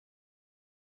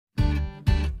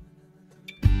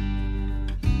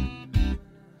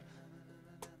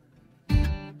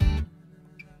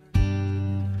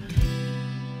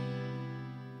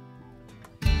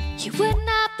You would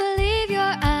not believe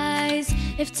your eyes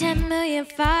if 10 million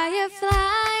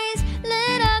fireflies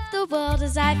lit up the world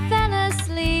as I fell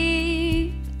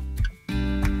asleep.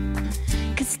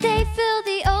 'Cause they fill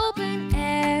the open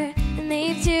air and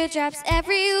leave teardrops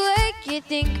everywhere. You'd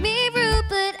think me rude,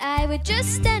 but I would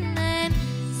just stand and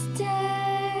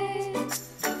stare.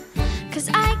 'Cause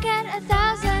I get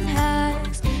 1,000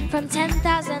 hugs from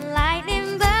 10,000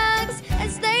 lightning bugs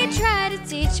as they try to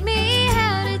teach me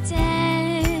how to dance.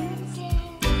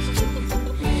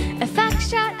 A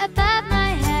foxtrot above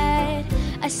my head,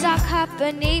 a sock hop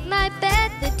beneath my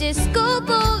bed. The disco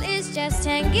ball is just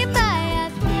hanging by a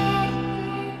thread.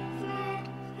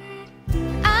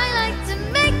 I like to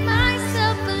make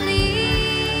myself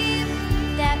believe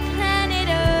that planet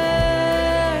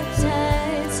Earth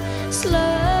turns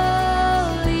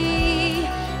slowly.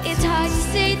 It's hard to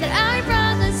say that I'd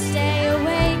rather stay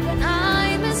awake when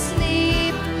I'm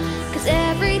asleep, 'cause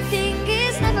everything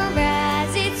is never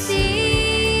as it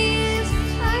seems.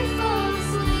 I fall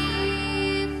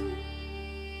asleep,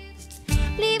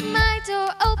 leave my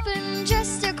door open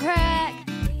just a crack,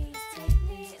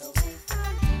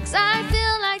 'cause I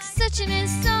feel like such an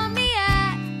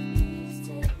insomniac.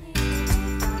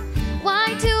 Why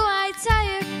do I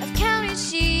tire of counting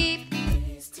sheep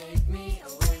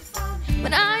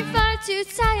when I'm far too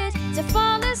tired to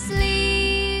fall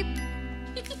asleep?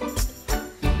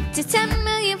 To 10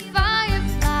 million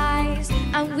fireflies,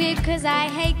 I'm weird 'cause I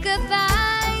hate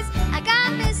goodbyes. I got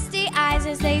misty eyes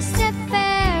as they said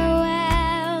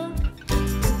farewell,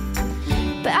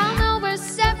 but I'll know where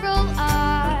several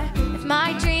are if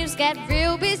my dreams get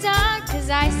real bizarre, 'cause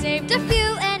I saved a few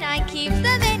and I keep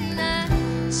them in a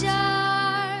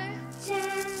jar.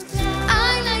 I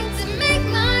like to make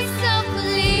myself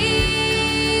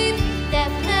believe that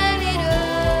planet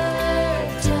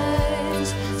Earth turns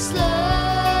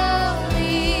slowly.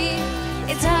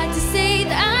 It's hard to say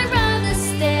that I'd rather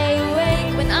stay awake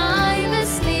when I'm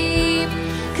asleep,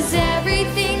 'cause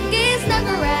everything is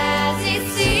never as it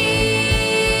seems.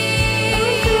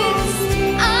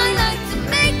 I like to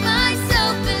make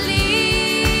myself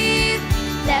believe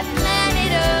that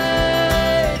planet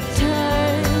Earth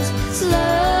turns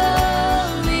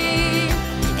slowly.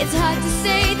 It's hard to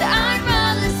say that I'd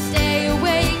rather stay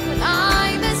awake when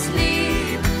I'm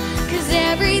asleep, 'cause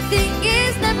everything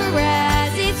is never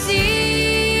as it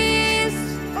seems.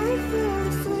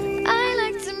 I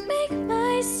like to make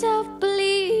myself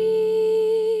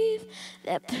believe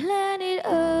that